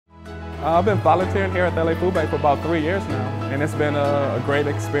I've been volunteering here at the LA Food Bank for about 3 years now, and it's been a great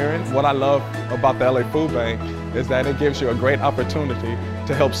experience. What I love about the LA Food Bank is that it gives you a great opportunity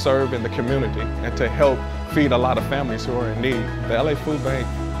to help serve in the community and to help feed a lot of families who are in need. The LA Food Bank,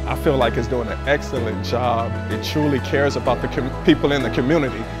 I feel like, is doing an excellent job. It truly cares about the people in the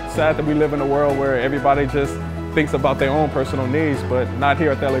community. It's sad that we live in a world where everybody just thinks about their own personal needs, but not here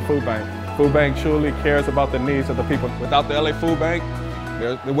at the LA Food Bank. Food Bank truly cares about the needs of the people. Without the LA Food Bank,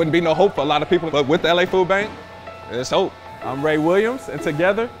 there wouldn't be no hope for a lot of people, but with the LA Food Bank, there's hope. I'm Ray Williams, and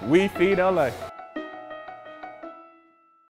together, we feed LA.